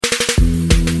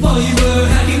While you were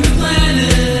hacking the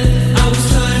planet, I was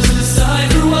trying to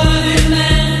decipher what it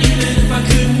meant. Even if I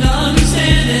couldn't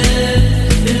understand it,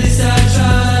 at least I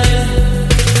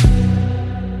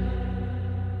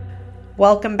tried.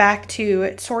 Welcome back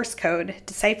to Source Code,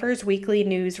 Decipher's weekly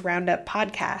news roundup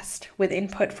podcast with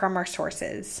input from our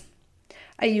sources.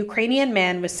 A Ukrainian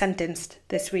man was sentenced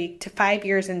this week to 5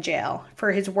 years in jail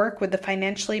for his work with the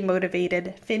financially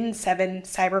motivated Fin7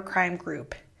 cybercrime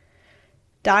group.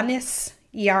 Denis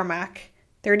Yermak,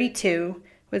 32,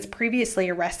 was previously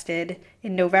arrested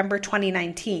in November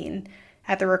 2019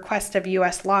 at the request of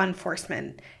U.S. law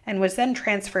enforcement and was then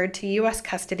transferred to U.S.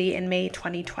 custody in May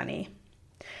 2020.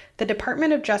 The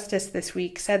Department of Justice this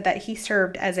week said that he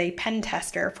served as a pen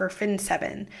tester for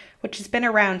Fin7, which has been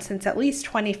around since at least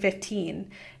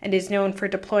 2015 and is known for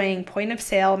deploying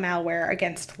point-of-sale malware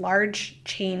against large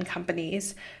chain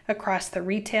companies across the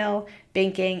retail,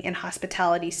 banking, and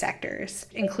hospitality sectors,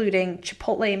 including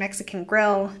Chipotle Mexican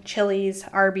Grill, Chili's,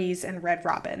 Arby's, and Red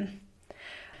Robin.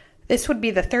 This would be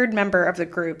the third member of the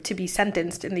group to be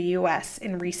sentenced in the U.S.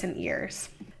 in recent years.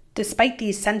 Despite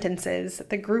these sentences,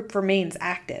 the group remains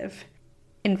active.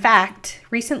 In fact,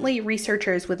 recently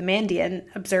researchers with Mandiant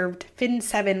observed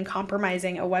Fin7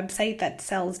 compromising a website that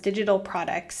sells digital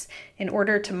products in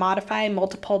order to modify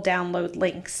multiple download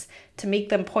links to make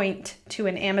them point to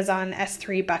an Amazon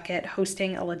S3 bucket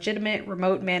hosting a legitimate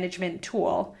remote management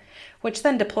tool, which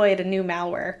then deployed a new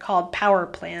malware called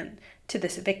PowerPlant to the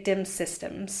victim's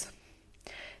systems.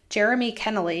 Jeremy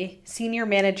Kennelly, Senior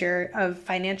Manager of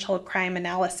Financial Crime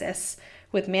Analysis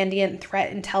with Mandiant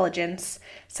Threat Intelligence,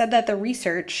 said that the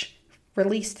research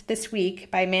released this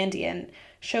week by Mandiant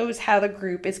shows how the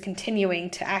group is continuing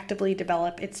to actively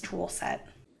develop its toolset.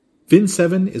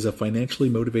 Fin7 is a financially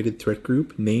motivated threat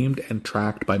group named and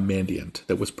tracked by Mandiant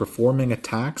that was performing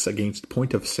attacks against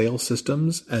point-of-sale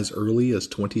systems as early as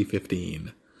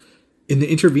 2015. In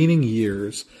the intervening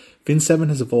years, Fin7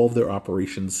 has evolved their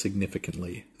operations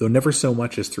significantly, though never so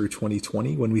much as through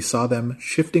 2020 when we saw them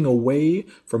shifting away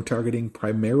from targeting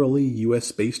primarily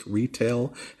US-based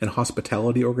retail and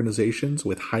hospitality organizations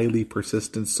with highly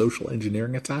persistent social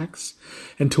engineering attacks,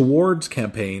 and towards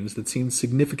campaigns that seemed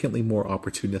significantly more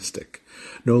opportunistic,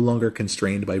 no longer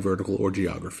constrained by vertical or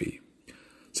geography.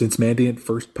 Since Mandiant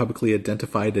first publicly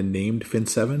identified and named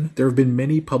Fin7, there have been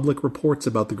many public reports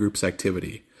about the group's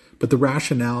activity. But the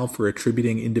rationale for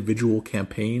attributing individual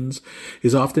campaigns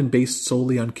is often based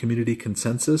solely on community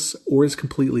consensus or is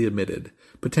completely omitted,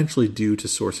 potentially due to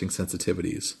sourcing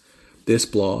sensitivities. This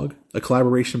blog, a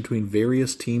collaboration between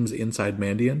various teams inside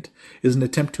Mandiant, is an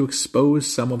attempt to expose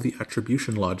some of the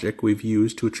attribution logic we've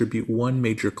used to attribute one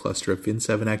major cluster of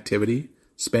Fin7 activity,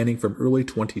 spanning from early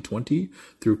 2020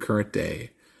 through current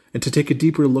day, and to take a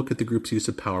deeper look at the group's use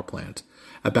of PowerPlant,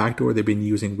 a backdoor they've been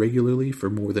using regularly for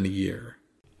more than a year.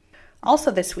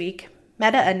 Also this week,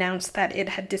 Meta announced that it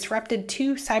had disrupted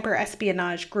 2 cyber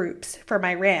espionage groups from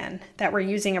Iran that were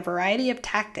using a variety of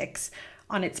tactics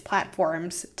on its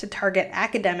platforms to target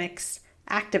academics,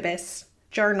 activists,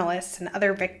 journalists, and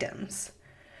other victims.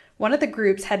 One of the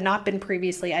groups had not been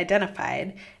previously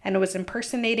identified and was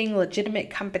impersonating legitimate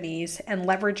companies and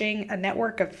leveraging a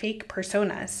network of fake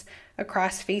personas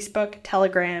across Facebook,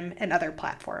 Telegram, and other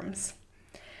platforms.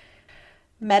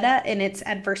 Meta, in its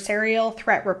adversarial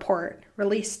threat report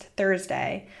released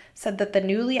Thursday, said that the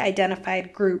newly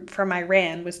identified group from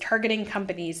Iran was targeting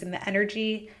companies in the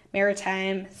energy,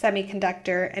 maritime,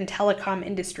 semiconductor, and telecom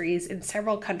industries in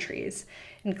several countries,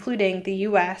 including the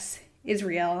US,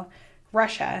 Israel,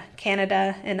 Russia,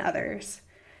 Canada, and others.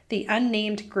 The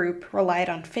unnamed group relied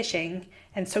on phishing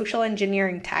and social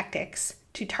engineering tactics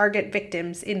to target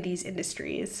victims in these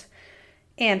industries.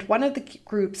 And one of the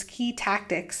group's key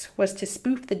tactics was to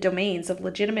spoof the domains of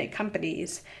legitimate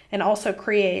companies and also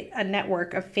create a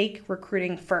network of fake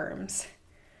recruiting firms.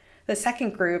 The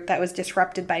second group that was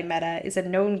disrupted by Meta is a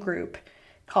known group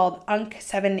called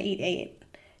UNC788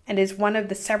 and is one of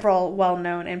the several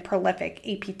well-known and prolific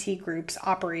APT groups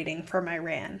operating from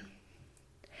Iran.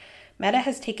 Meta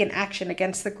has taken action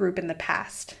against the group in the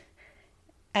past,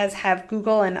 as have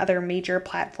Google and other major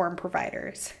platform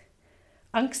providers.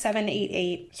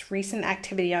 UNC788's recent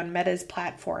activity on Meta's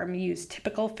platform used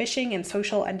typical phishing and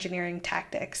social engineering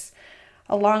tactics,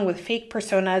 along with fake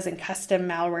personas and custom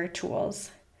malware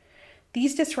tools.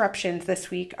 These disruptions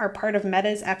this week are part of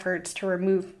Meta's efforts to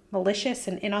remove malicious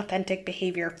and inauthentic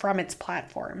behavior from its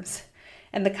platforms,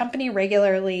 and the company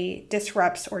regularly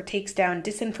disrupts or takes down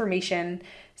disinformation,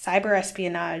 cyber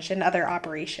espionage, and other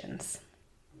operations.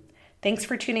 Thanks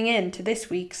for tuning in to this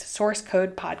week's Source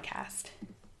Code podcast.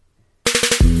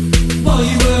 While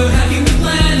you were hacking the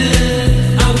planet,